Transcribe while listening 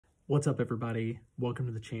What's up, everybody? Welcome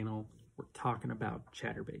to the channel. We're talking about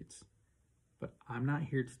chatterbaits, but I'm not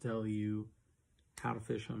here to tell you how to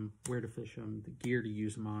fish them, where to fish them, the gear to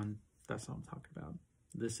use them on. That's what I'm talking about.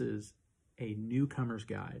 This is a newcomer's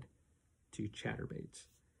guide to chatterbaits.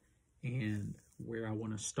 And where I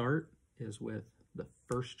want to start is with the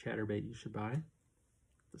first chatterbait you should buy,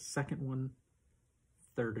 the second one,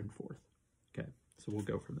 third, and fourth. Okay, so we'll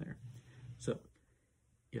go from there. So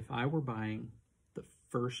if I were buying the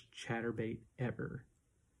first chatterbait ever,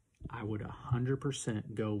 I would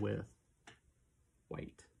 100% go with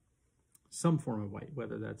white. Some form of white,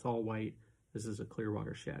 whether that's all white. This is a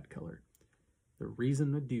Clearwater shad color. The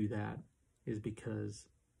reason to do that is because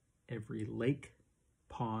every lake,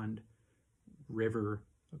 pond, river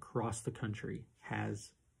across the country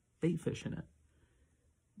has bait fish in it.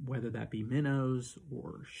 Whether that be minnows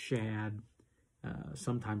or shad,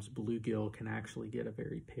 sometimes bluegill can actually get a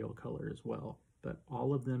very pale color as well. But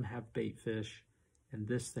all of them have bait fish, and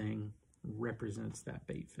this thing represents that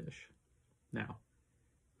bait fish. Now,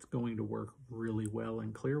 it's going to work really well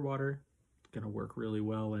in clear water. It's going to work really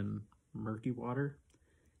well in murky water.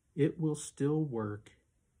 It will still work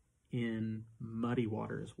in muddy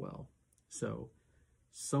water as well. So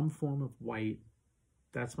some form of white,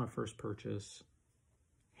 that's my first purchase,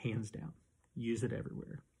 hands down. Use it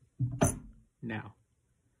everywhere. Now,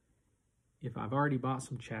 if I've already bought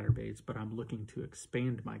some chatterbaits, but I'm looking to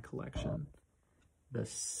expand my collection, the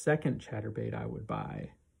second chatterbait I would buy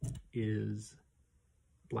is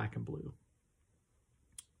black and blue.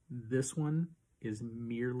 This one is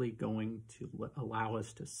merely going to allow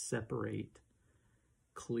us to separate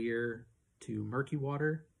clear to murky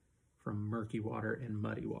water from murky water and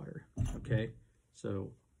muddy water, okay? So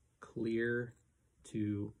clear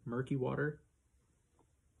to murky water,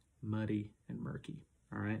 muddy and murky,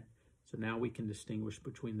 all right? So now we can distinguish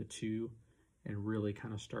between the two and really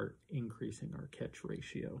kind of start increasing our catch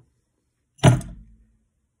ratio.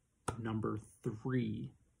 Number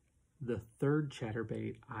 3, the third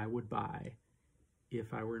chatterbait I would buy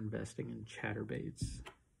if I were investing in chatterbaits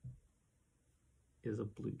is a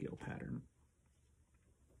bluegill pattern.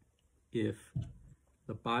 If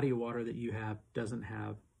the body of water that you have doesn't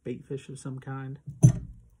have bait fish of some kind,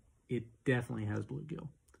 it definitely has bluegill.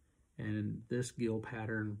 And this gill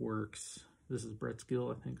pattern works. This is Brett's gill,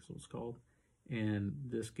 I think is what it's called. And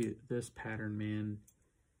this pattern, man,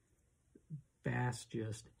 bass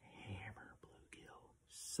just hammer bluegill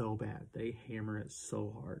so bad. They hammer it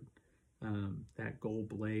so hard. That gold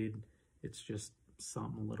blade, it's just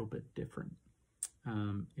something a little bit different.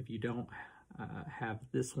 If you don't have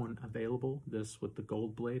this one available, this with the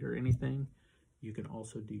gold blade or anything, you can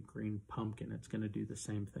also do green pumpkin. It's going to do the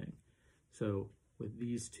same thing. So with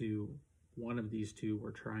these two, one of these two,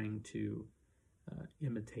 we're trying to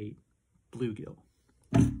imitate bluegill.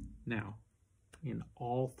 Now, in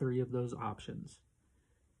all 3 of those options,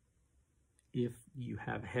 if you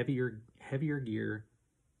have heavier gear,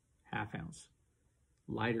 1/2 ounce.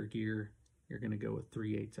 Lighter gear, you're going to go with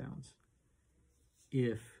 3/8 ounce.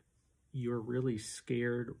 If you're really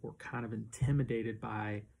scared or kind of intimidated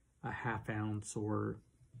by a 1/2 ounce, or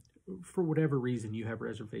for whatever reason you have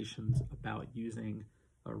reservations about using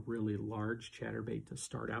a really large chatterbait to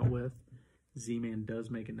start out with, Z-Man does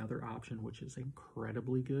make another option which is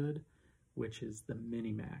incredibly good, which is the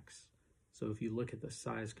Mini Max. So if you look at the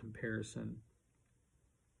size comparison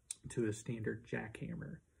to a standard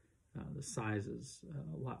jackhammer, the size is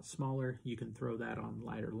a lot smaller. You can throw that on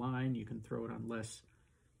lighter line. You can throw it on less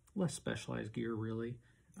specialized gear, really.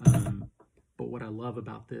 But what I love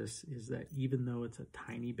about this is that even though it's a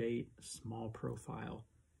tiny bait, small profile,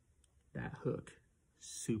 that hook,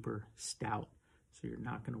 super stout. So you're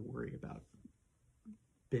not going to worry about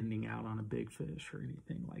bending out on a big fish or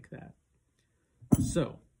anything like that.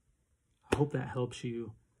 So I hope that helps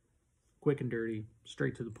you. Quick and dirty,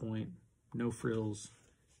 straight to the point, no frills,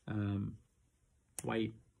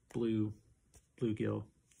 white, blue, bluegill.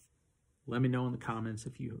 Let me know in the comments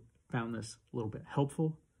if you found this a little bit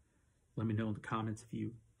helpful. Let me know in the comments if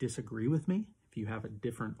you disagree with me, if you have a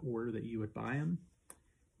different order that you would buy them.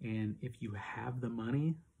 And if you have the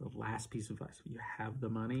money, the last piece of advice, if you have the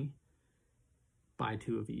money, buy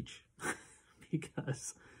 2 of each.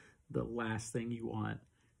 Because the last thing you want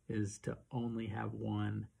is to only have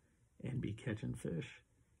one and be catching fish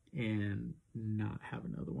and not have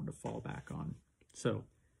another one to fall back on. So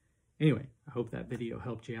anyway, I hope that video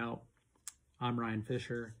helped you out. I'm Ryan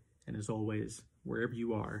Fisher, and as always, wherever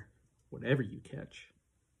you are, whatever you catch,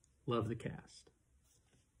 love the cast.